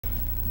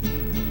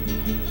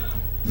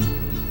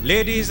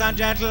Ladies and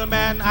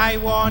gentlemen, I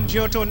want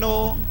you to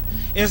know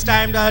it's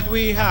time that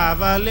we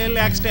have a little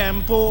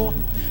extempo.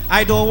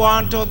 I don't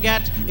want to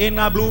get in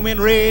a blooming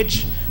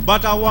rage,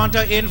 but I want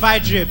to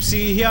invite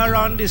Gypsy here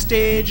on the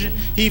stage.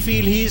 He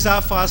feel he's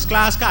a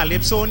first-class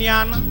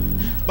calypsonian,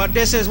 but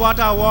this is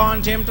what I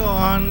want him to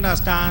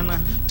understand.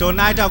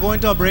 Tonight I'm going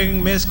to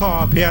bring Miss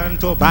Scorpion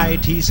to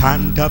bite his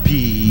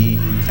centipede.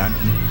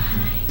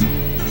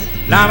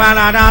 La ba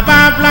la da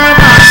ba bla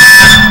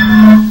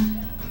ba.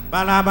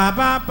 Ba la ba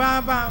ba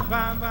ba ba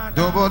ba ba.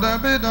 Do ba da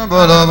ba da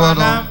ba da ba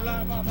da.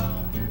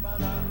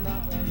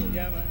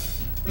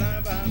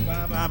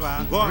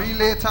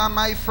 Relator,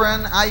 my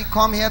friend, I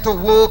come here to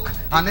work,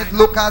 and it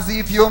look as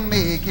if you're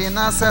making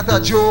a set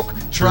of joke,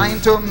 trying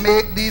to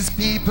make these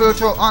people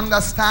to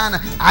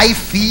understand. I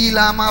feel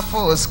I'm a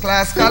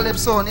first-class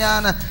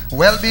calypsonian.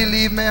 Well,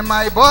 believe me,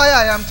 my boy,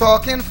 I am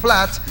talking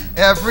flat.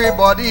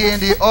 Everybody in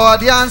the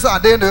audience,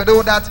 and they don't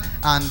know that.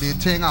 And the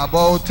thing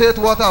about it,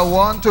 what I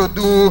want to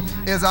do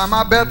is I'm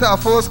a better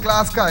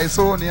first-class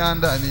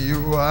calypsonian than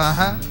you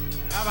are.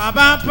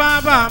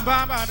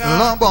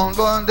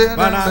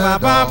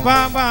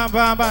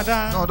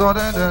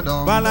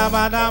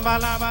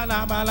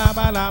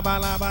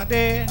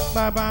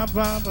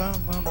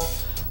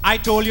 I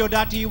told you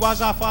that he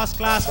was a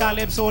first-class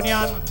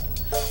calypsonian,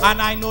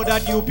 and I know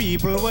that you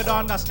people would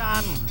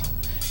understand.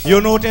 You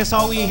notice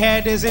how his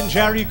head is in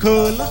jerry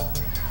curl?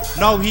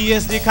 Now he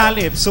is the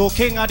calypso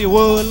king of the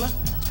world.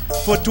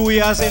 For 2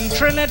 years in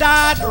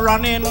Trinidad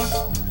running,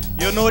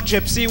 you know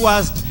Gypsy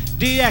was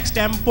the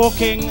Extempo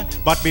king,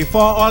 but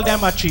before all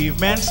them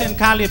achievements in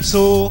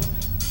calypso,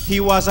 he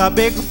was a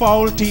big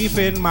foul thief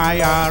in my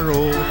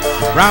arrow.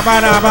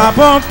 Rabba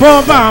bum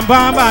bum bam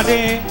bam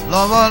bade.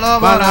 Balaba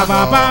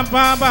bam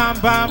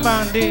bam bam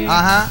bam bade.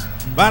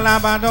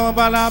 Balabado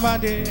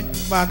balabade.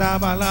 Bada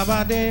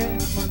balabade.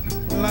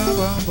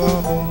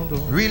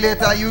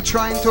 Relator, you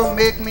trying to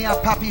make me a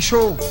pappy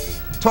show,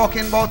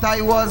 talking about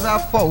I was a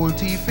foul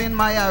thief in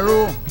my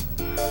arrow.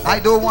 I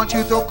don't want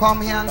you to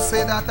come here and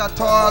say that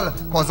at all,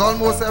 cause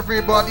almost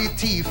everybody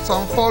thief,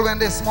 some fall when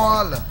they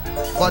small.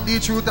 But the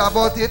truth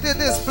about it, it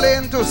is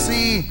plain to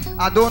see.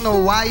 I don't know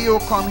why you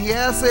come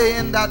here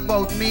saying that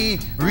about me.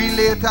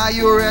 Relator,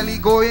 you really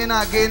going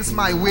against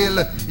my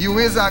will. You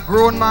is a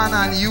grown man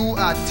and you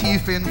are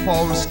thief in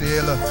foul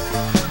still.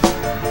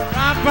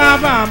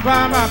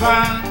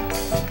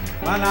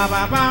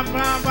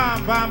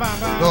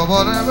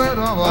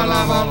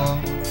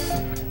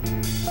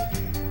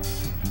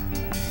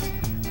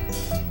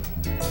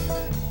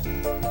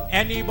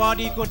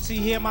 Anybody could see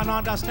him and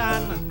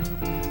understand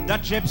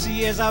that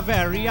Gypsy is a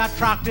very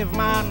attractive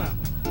man.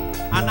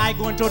 And I'm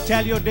going to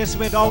tell you this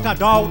without a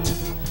doubt.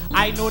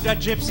 I know that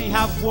Gypsy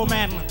have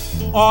women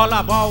all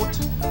about.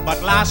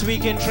 But last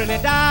week in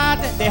Trinidad,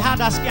 they had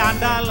a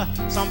scandal.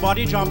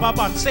 Somebody jump up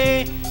and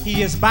say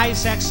he is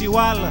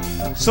bisexual.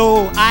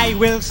 So I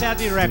will set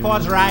the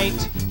records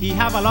right. He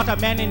have a lot of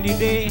men in the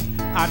day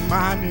and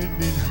man in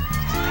the night.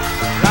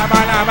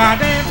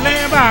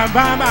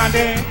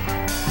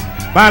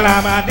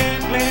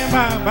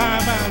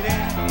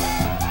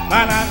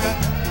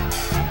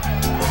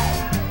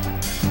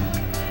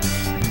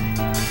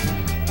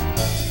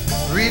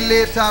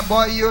 Relator,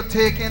 boy, you're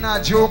taking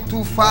a joke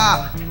too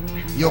far.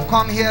 You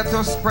come here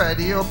to spread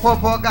your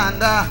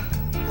propaganda.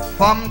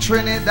 From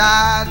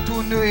Trinidad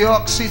to New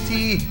York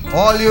City,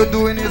 all you're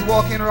doing is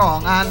walking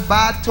wrong and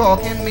bad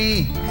talking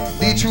me.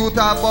 The truth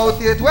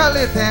about it, well,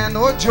 it ain't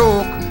no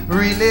joke.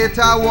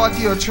 Relator, what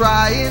you're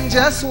trying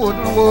just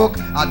wouldn't work.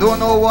 I don't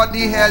know what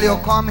the hell you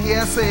come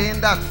here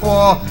saying that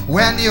for,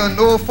 when you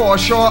know for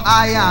sure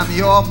I am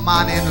your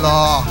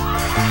man-in-law.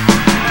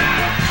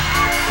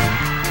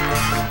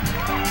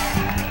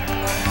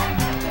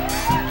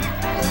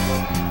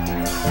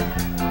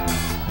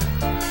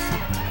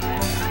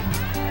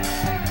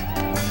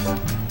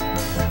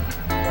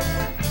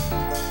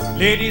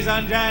 Ladies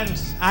and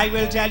gents, I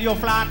will tell you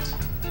flat,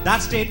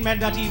 that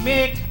statement that he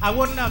make, I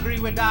wouldn't agree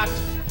with that.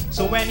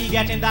 So when he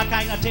get in that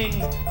kind of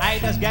thing, I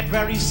just get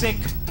very sick.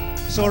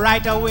 So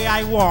right away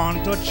I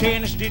want to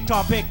change the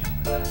topic.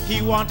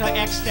 He want a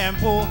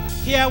extempo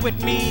here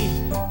with me,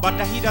 but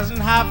he doesn't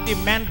have the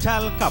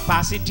mental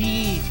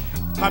capacity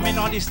coming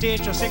on the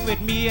stage to sing with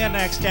me in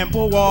an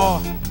extempo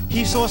war.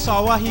 He's so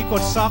sour he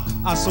could suck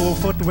a sore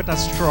foot with a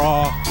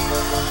straw.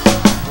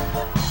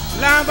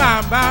 La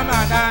bam bam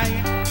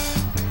bam.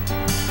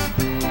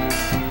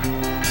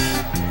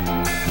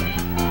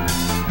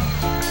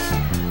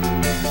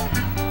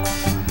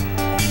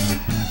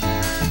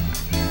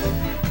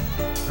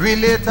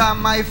 Relator,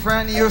 my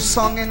friend, you're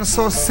singing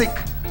so sick,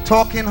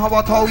 talking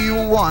about how you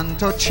want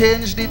to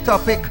change the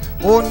topic.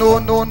 Oh no,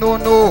 no, no,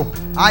 no,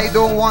 I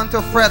don't want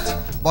to fret,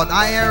 but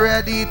I ain't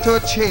ready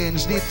to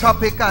change the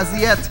topic as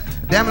yet.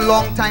 Them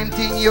long time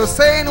thing you're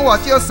saying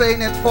what you're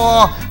saying it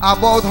for,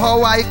 about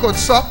how I could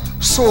suck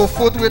so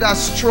foot with a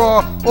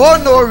straw. Oh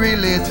no,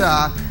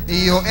 Relator,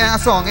 you ain't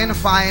singing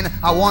fine.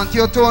 I want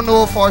you to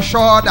know for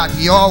sure that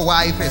your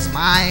wife is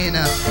mine.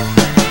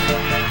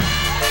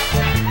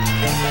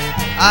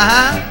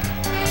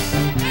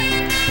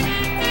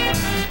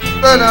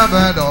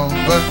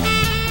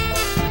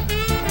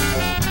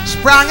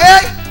 Sprang,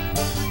 eh?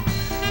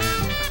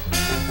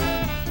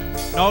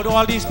 Now to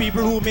all these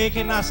people who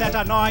making a set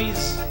of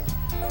noise,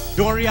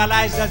 don't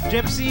realize that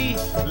Gypsy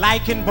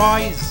liking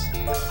boys.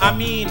 I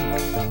mean,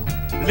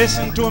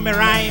 listen to me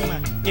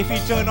rhyme. If you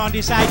turn on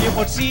the side, you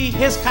could see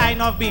his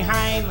kind of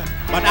behind.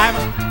 But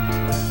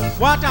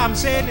what I'm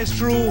saying is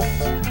true.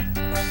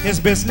 His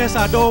business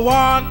I don't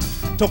want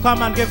to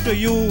come and give to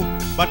you,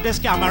 but this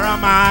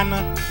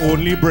cameraman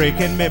only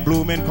breaking me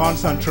blooming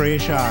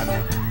concentration.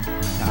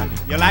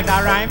 You like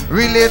that rhyme?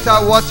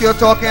 Relator, what you're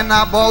talking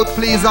about,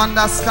 please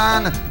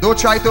understand. Don't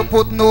try to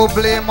put no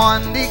blame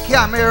on the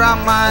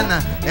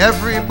cameraman.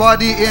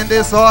 Everybody in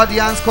this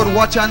audience could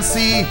watch and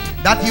see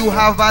that you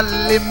have a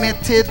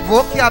limited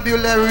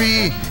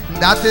vocabulary.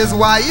 That is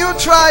why you're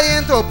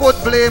trying to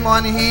put blame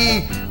on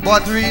he.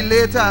 But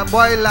Relator,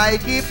 boy,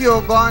 like if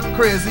you're gone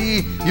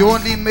crazy, you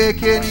only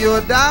making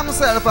your damn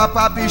self a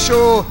papi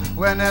show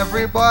when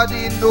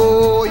everybody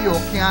know you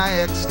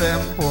can't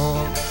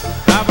extempo.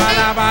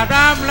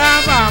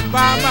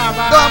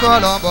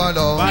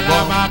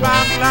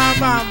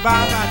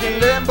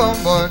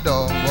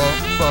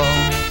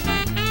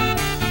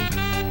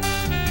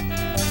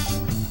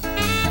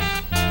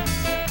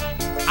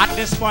 At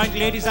this point,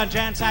 ladies and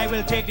gents, I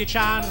will take the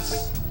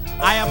chance.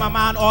 I am a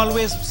man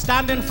always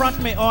stand in front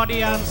of my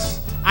audience.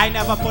 I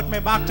never put my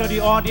back to the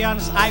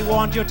audience. I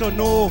want you to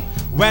know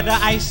whether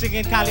I sing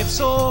in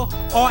calypso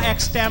or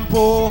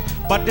extempo.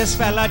 But this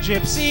fella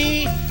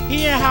Gypsy,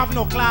 he ain't have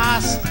no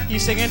class. He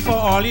singing for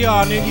all the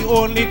honor. He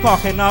only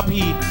cocking up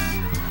heat.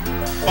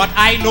 But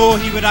I know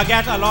he would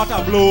get a lot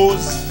of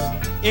blows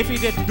if he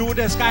did do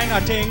this kind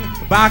of thing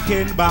back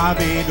in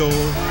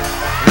Barbados.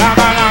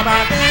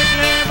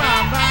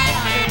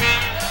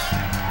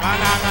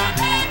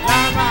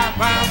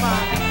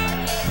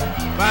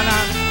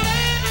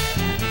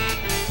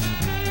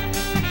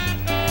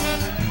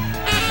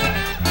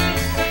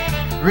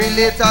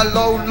 Relator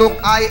low, look,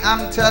 I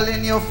am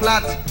telling you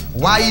flat.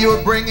 Why you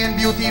bringing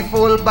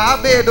beautiful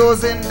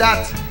Barbados in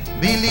that?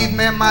 Believe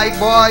me, my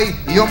boy,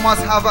 you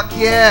must have a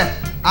care.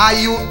 Are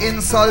you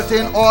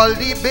insulting all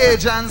the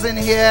Bajans in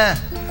here?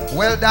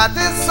 Well, that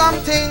is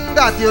something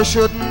that you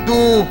shouldn't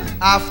do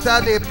after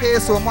they pay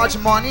so much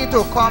money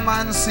to come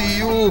and see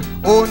you.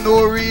 Oh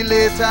no,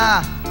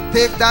 Relator,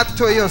 take that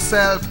to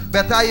yourself.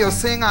 Better you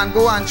sing and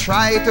go and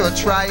try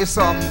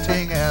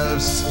something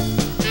else.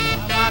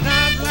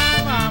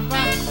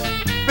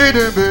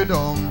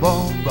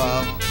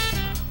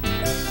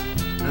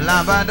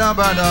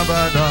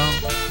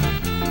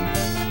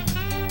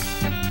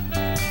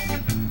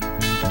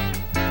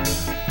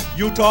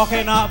 You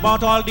talking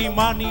about all the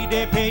money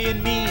they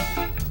paying me,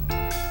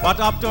 but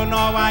up to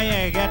now I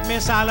ain't get me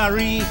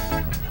salary.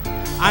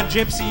 And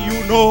Gypsy,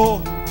 you know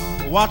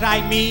what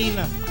I mean.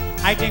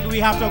 I think we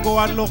have to go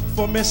and look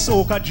for Miss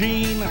Soca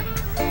Jean,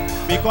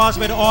 because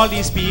with all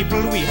these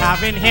people we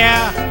have in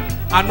here,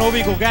 I know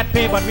we go get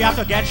paid, but we have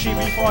to get she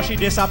before she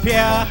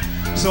disappear.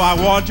 So I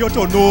want you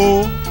to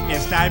know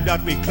it's time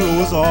that we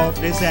close off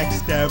this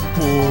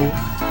extempo.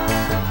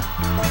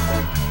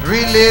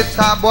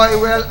 Relator, boy,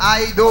 well,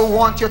 I don't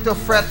want you to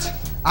fret.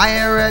 I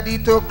ain't ready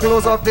to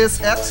close off this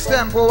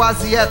extempo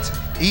as yet.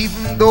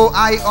 Even though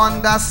I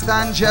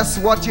understand just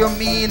what you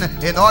mean.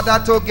 In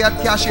order to get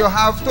cash, you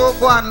have to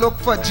go and look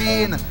for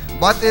Jean.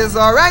 But it's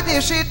alright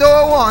if she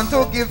don't want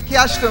to give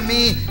cash to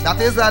me.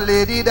 That is a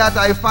lady that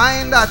I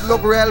find that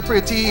look real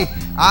pretty.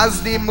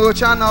 As the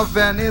merchant of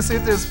Venice,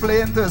 it is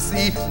plain to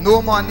see.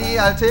 No money,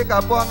 I'll take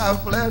upon her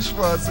flesh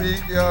for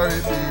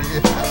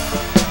security.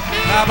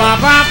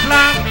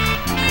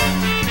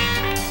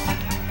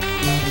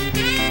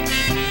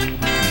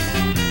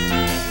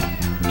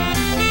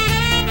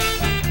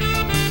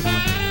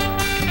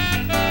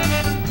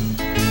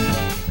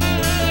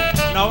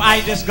 Now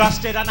I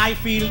disgusted and I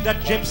feel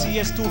that Gypsy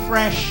is too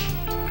fresh.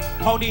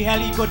 How the hell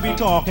he could be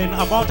talking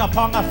about a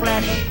pound of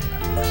flesh?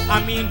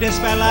 I mean, this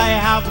fella I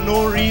have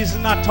no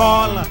reason at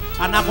all.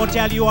 And I'm gonna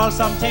tell you all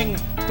something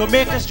to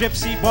make this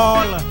Gypsy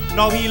ball.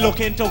 Now he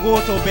looking to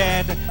go to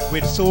bed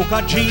with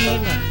Soca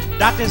Jean.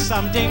 That is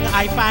something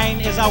I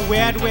find is a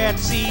weird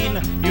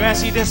scene. You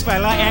see this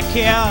fella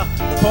here,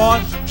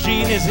 poor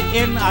Jean is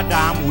in a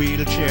damn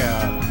wheelchair.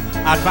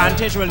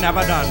 Advantage will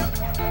never done.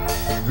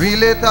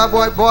 Relator,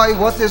 boy,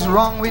 what is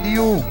wrong with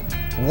you?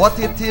 What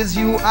it is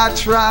you are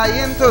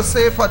trying to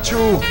say for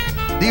true?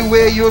 The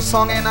way you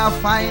sung and I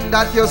find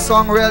that you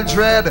sung real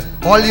dread.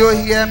 All you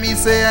hear me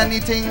say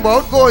anything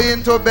about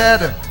going to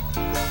bed.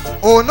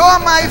 Oh no,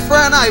 my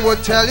friend, I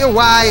would tell you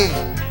why.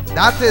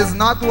 That is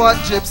not what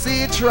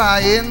Gypsy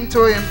trying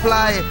to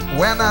imply.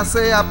 When I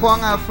say upon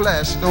her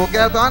flesh, don't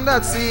get on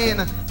that scene.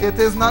 It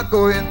is not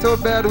going to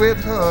bed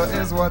with her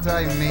is what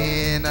I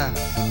mean.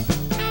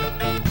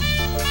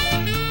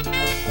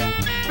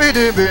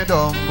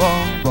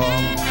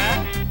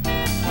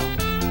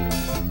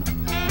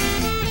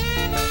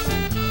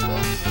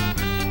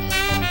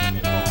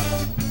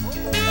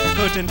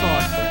 Curtain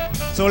call.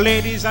 So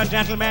ladies and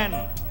gentlemen,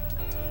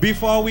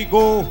 before we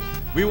go,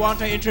 we want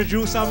to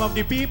introduce some of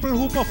the people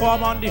who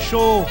perform on the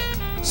show.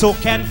 So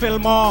Ken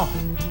Fillmore,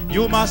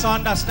 you must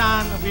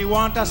understand, we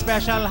want a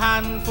special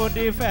hand for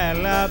the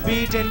fella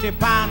beating the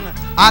pan.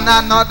 And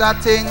another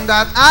thing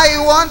that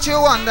I want you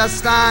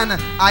understand,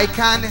 I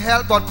can't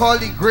help but call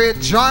the great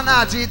John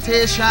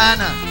Agitation.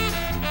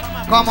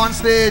 Come on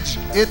stage,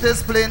 it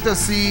is plain to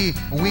see,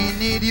 we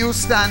need you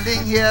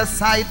standing here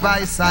side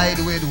by side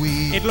with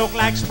we. It looked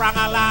like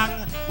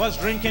Sprangalang was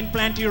drinking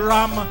plenty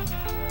rum.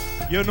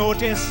 You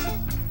notice?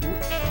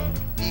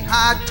 He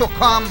had to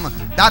come,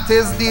 that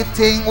is the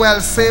thing. Well,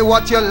 say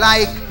what you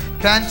like.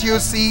 Can't you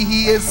see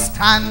he is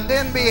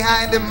standing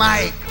behind the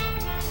mic?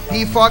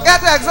 He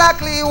forget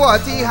exactly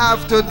what he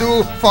have to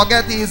do.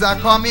 Forget he's a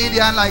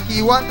comedian like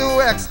he want to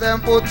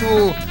Extempo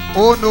too.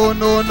 Oh no,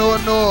 no, no,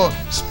 no.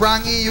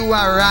 Sprangy, you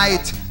are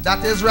right.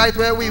 That is right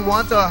where we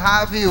want to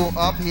have you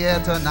up here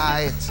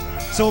tonight.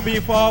 So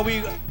before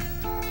we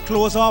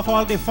close off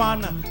all the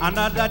fun,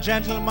 another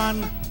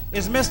gentleman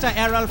is Mr.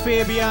 Errol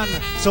Fabian.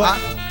 So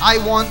I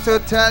want to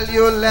tell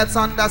you, let's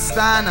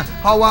understand.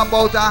 How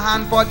about a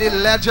hand for the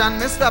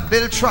legend, Mr.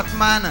 Bill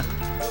Trotman?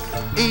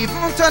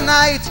 Even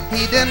tonight,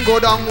 he didn't go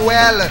down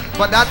well,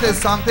 but that is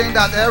something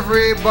that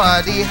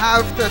everybody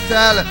have to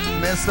tell.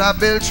 Mr.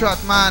 Bill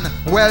Trotman,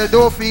 well,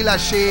 don't feel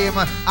ashamed.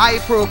 I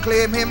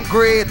proclaim him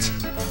great,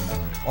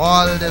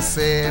 all the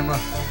same.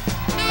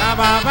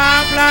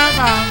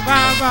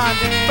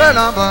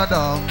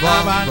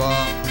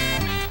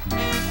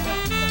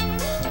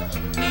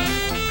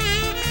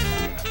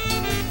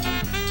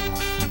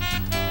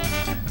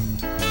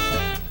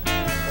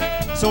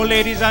 So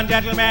ladies and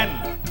gentlemen,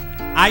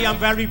 I am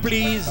very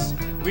pleased.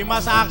 We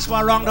must ask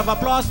for a round of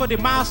applause for the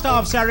master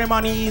of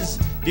ceremonies,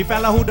 the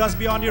fella who does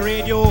be on the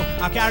radio.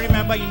 I can't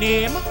remember his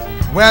name.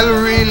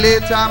 Well,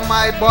 Relator,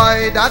 my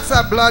boy, that's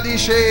a bloody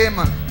shame.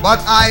 But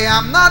I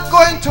am not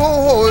going to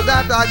hold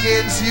that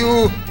against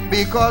you,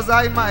 because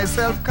I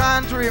myself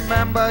can't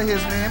remember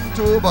his name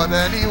too. But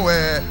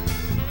anyway,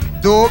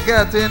 don't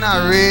get in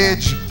a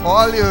rage.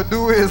 All you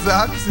do is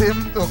ask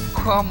him to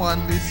come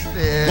on the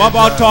stage. What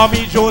about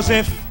Tommy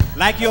Joseph?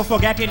 Like you're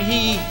forgetting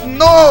he.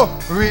 No,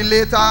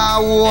 Relator, I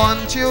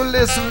want you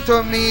listen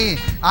to me.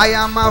 I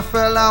am a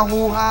fella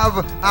who have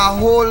a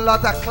whole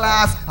lot of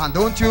class, and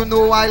don't you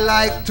know I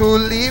like to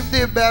leave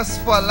the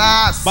best for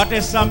last. But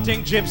there's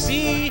something,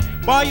 Gypsy,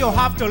 boy, you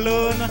have to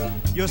learn.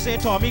 You say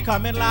Tommy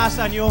come in last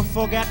and you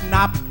forget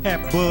Nap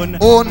Hepburn.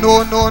 Oh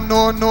no, no,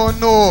 no, no,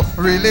 no.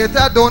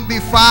 Relator, don't be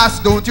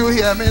fast. Don't you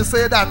hear me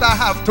say that I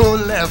have to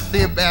leave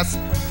the best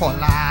for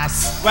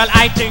last? Well,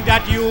 I think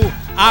that you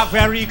are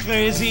very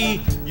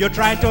crazy. You're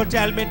trying to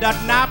tell me that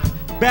Nap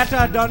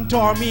better than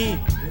Tommy.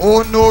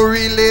 Oh no,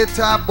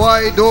 Relator,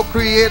 boy, don't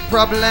create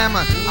problem.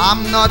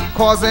 I'm not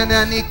causing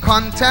any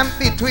contempt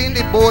between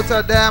the both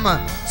of them.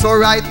 So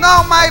right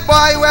now, my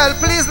boy, well,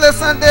 please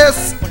listen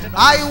this.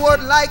 I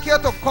would like you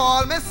to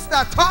call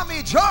Mr.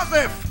 Tommy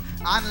Joseph.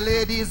 And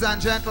ladies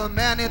and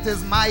gentlemen, it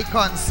is my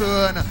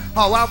concern.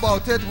 How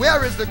about it?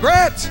 Where is the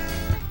great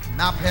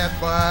Nap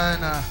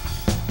Hepburn?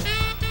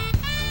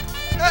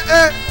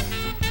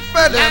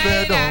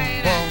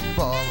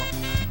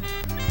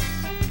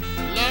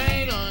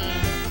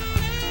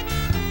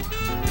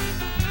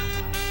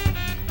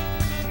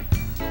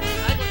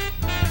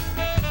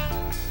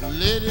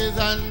 Ladies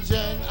and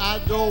gents, I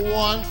don't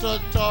want to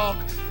talk.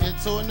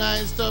 It's so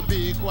nice to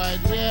be quiet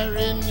here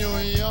in New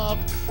York.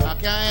 I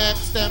can't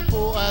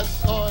extempo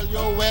as all you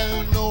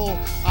well know.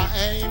 I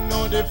ain't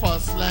know the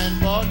first line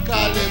but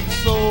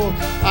calypso.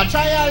 I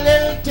try a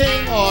little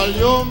thing, all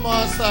you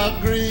must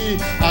agree.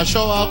 I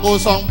sure I go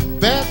song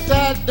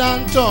better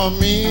than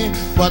Tommy,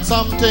 but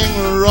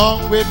something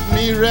wrong with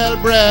me real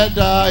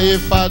brother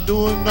if I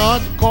do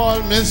not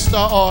call Mr.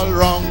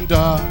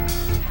 All-Rounder.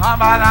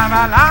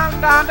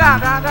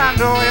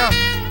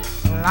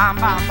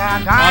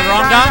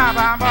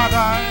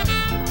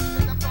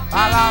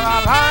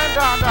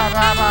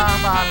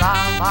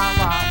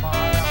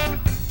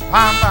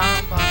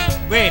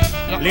 Wait,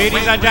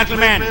 ladies and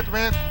gentlemen,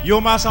 wait.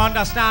 you must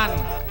understand.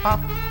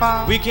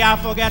 We can't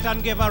forget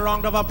and give a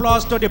round of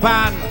applause to the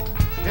band.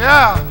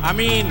 Yeah. I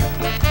mean,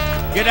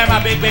 give them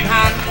a big, big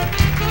hand.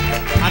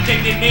 I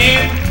think the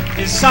name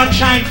is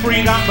Sunshine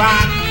Freedom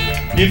Band.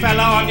 The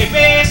fella on the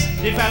bass,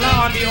 the fella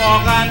on the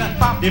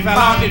organ, the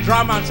fella on the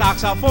drum and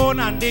saxophone,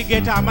 and the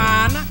guitar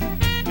man.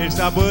 It's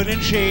a burning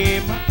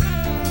shame,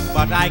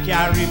 but I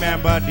can't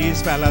remember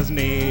these fellas'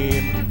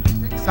 name.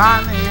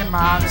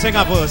 Sing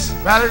a verse.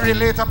 Well,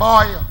 Relator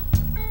boy,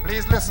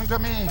 please listen to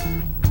me.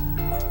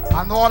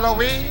 And all of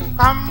we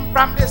come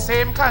from the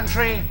same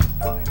country.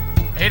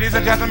 Ladies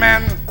and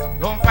gentlemen,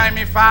 don't find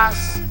me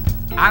fast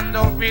and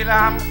don't feel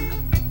I'm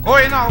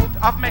going out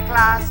of my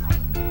class.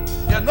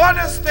 You know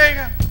this thing,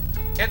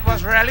 it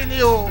was really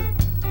new.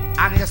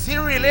 And you see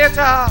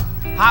Relator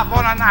have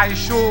on a nice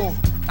shoe.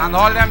 And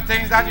all them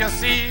things that you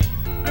see,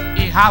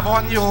 he have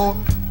on you.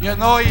 You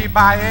know he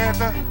buy it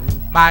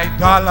by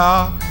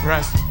dollar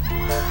rest.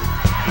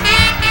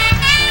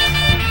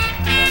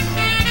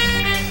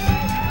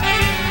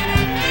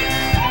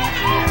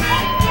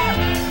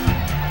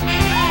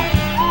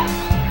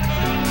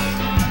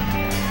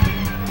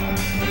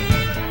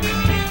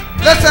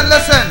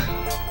 Listen.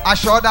 I'm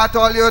sure that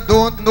all you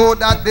don't know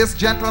that this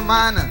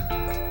gentleman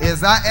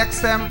is an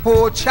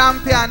Extempo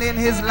champion in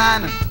his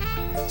land.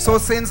 So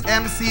since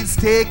MC's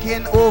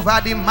taking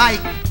over the mic,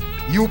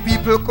 you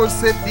people could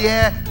sit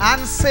there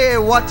and say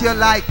what you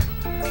like.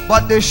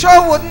 But the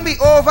show wouldn't be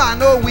over,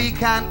 no, we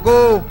can't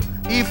go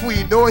if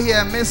we don't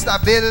hear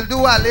Mr. Bill do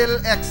a little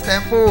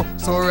Extempo.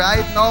 So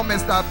right now,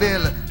 Mr.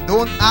 Bill,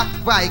 don't act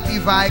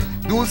Vikey.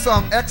 Do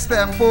some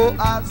Extempo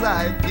as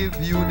I give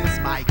you this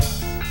mic.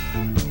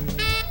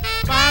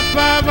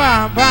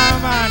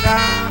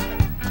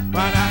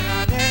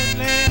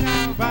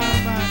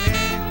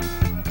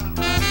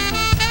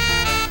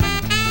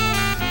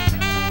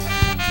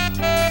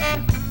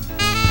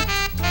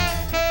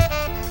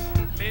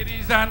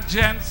 Ladies and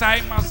gents,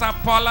 I must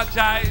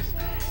apologize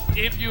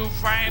if you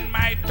find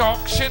my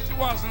talk shit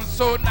wasn't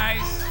so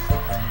nice.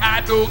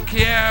 I don't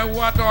care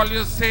what all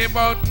you say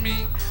about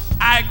me.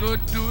 I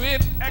could do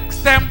it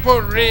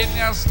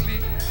extemporaneously.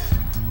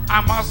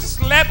 I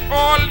must let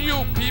all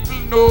you people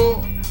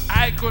know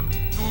I could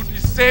do the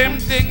same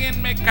thing in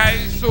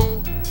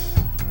Mekaiso.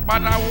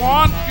 But I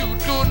want you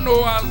to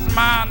know as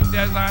man,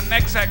 there's a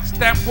next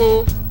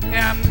Extempo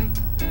in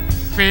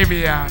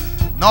Fabian.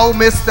 Now,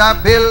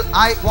 Mr. Bill,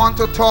 I want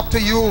to talk to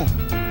you.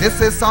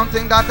 This is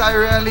something that I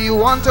really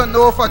want to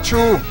know for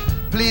true.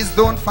 Please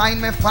don't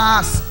find me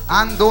fast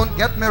and don't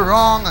get me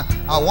wrong.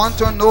 I want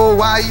to know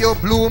why your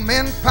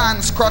blooming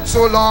pants cut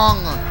so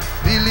long.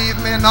 Believe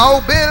me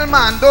now, Bill,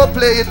 man, don't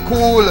play it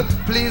cool.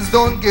 Please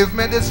don't give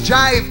me this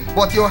jive,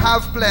 but you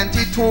have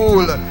plenty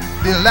tool.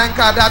 The length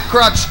of that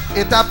crutch,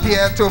 it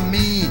appear to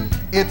me.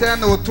 It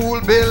ain't no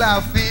tool, Bill, I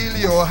feel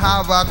you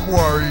have a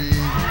quarry.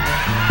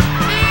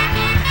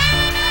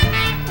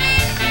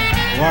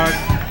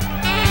 What?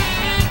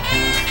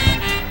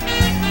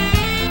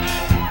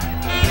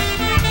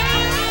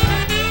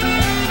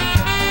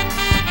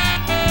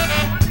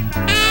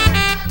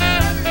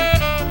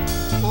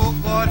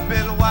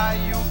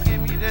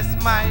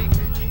 Mic,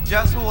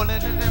 just holding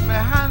it in my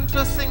hand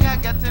to sing, I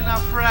get in a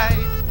fright.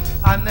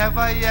 I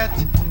never yet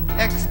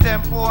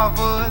extempo a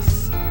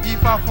verse.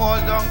 If I fall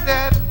down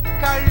dead,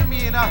 carry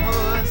me in a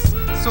hearse.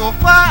 So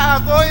far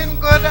I'm going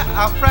good,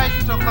 I'm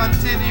frightened to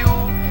continue.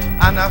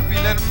 And I'm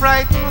feeling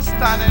frightened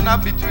standing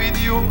up between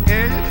you.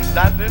 Hey,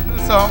 that didn't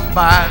sound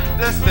bad,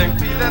 this thing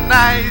feeling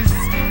nice.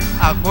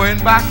 I'm going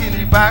back in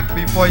the back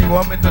before you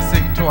want me to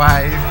sing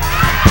twice.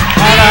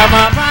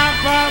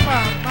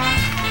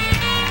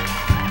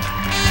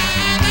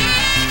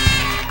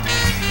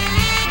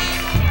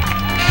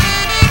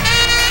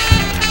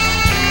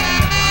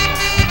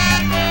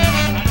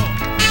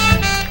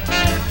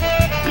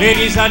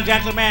 Ladies and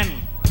gentlemen,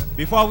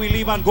 before we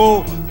leave and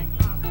go,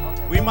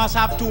 we must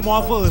have 2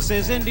 more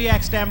verses in the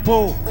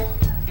Extempo.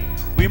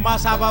 We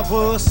must have a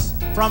verse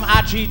from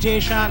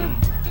Agitation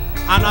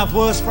and a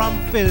verse from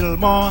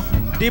PHILMORE,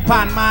 the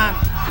Pan Man.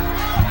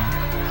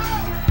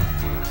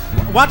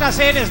 What I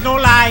said is no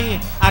lie.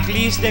 At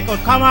least they could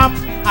come up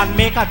and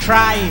make a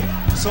try.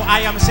 So I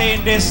am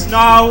saying this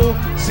now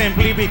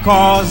simply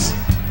because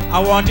I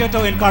want you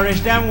to encourage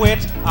them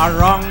with a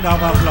round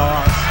of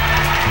applause.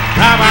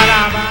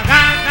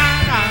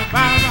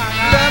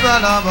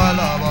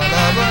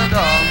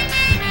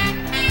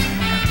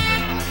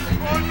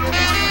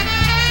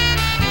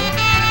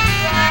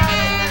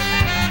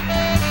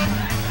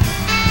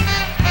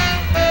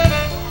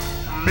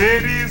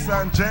 Ladies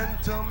and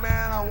gentlemen,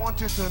 I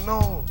want you to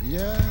know,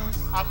 Yes.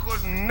 I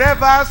could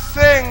never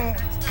sing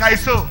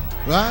Kaiso,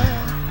 Right.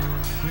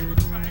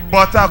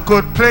 but I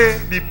could play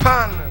the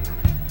pan.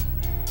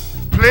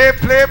 Play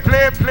the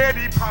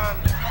pan.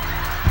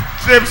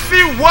 So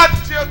see what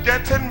you're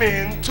getting me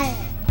into.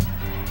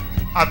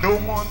 I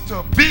don't want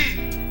to be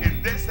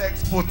in this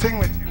expo thing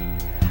with you.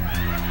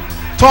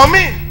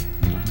 Tommy,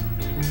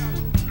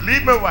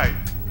 leave me white.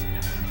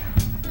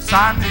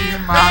 Sandy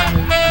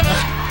man.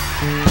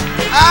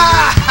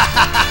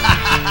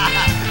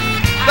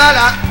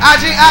 Brother,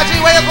 Agi,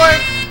 where you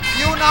going?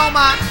 You know,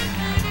 man.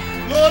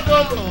 No.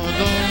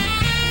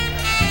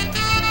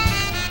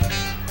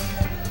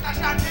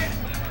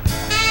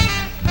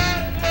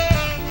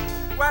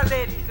 Well,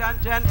 ladies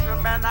and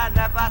gentlemen, I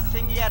never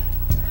sing yet,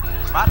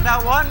 but I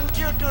want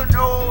you to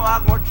know I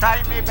go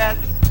try my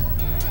best.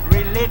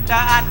 Relator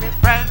and my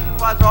friend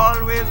was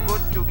always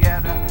good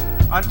together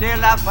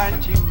until I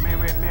find me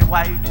with my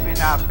wife in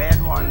a bed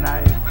one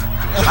night.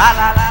 La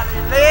la la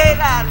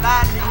la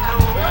la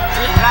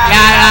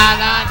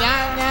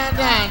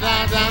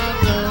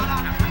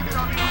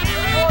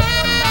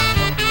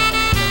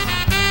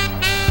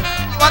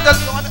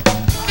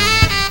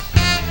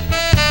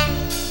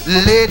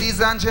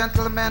Ladies and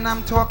gentlemen,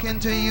 I'm talking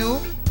to you,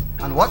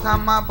 and what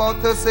I'm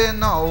about to say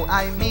now,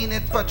 I mean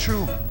it for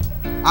true.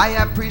 I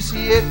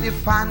appreciate the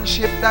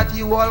fanship that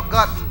you all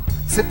got,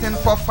 sitting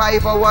for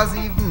 5 hours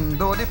even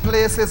though the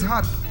place is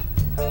hot.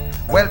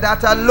 Well,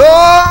 that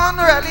alone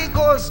really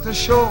goes to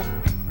show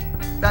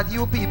that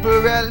you people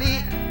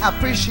really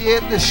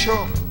appreciate the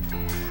show.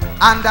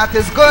 And that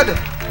is good.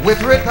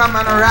 With rhythm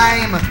and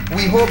rhyme,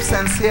 we hope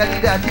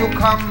sincerely that you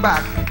come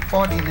back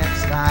for the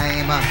next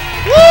time.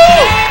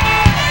 Woo!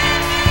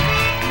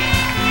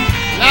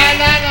 La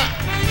la la.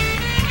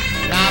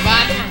 La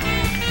bada.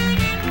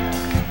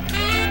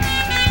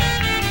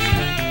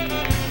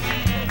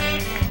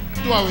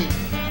 Do away.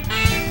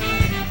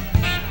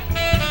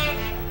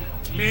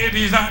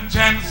 Ladies and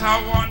gents,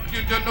 I want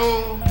you to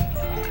know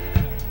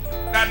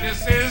that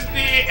this is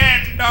the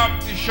end of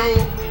the show.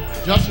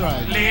 Just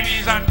right.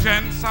 Ladies and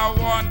gents, I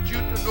want you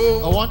to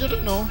know. I want you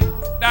to know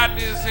that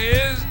this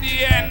is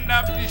the end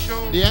of the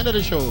show. the end of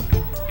the show.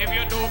 If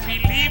you don't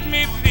believe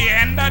me, it's the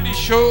end of the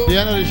show. The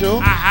end of the show.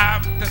 I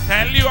have to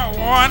tell you, I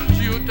want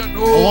you to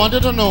know. I want you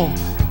to know.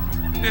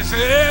 This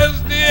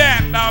is the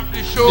end of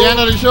the show. The end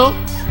of the show.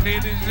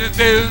 Ladies, this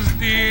is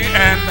the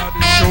end of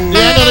the show.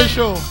 The end of the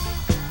show.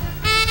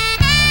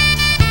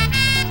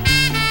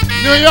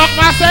 New York We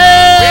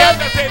Massive! have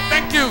to say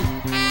thank you.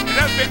 It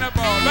has been a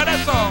ball, but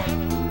that's all.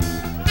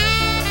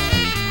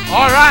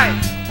 All right.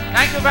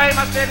 Thank you very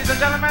much, ladies and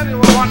gentlemen. It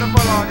was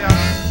wonderful audience.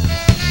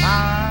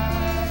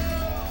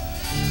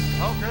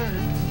 Okay.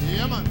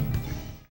 Yeah, man.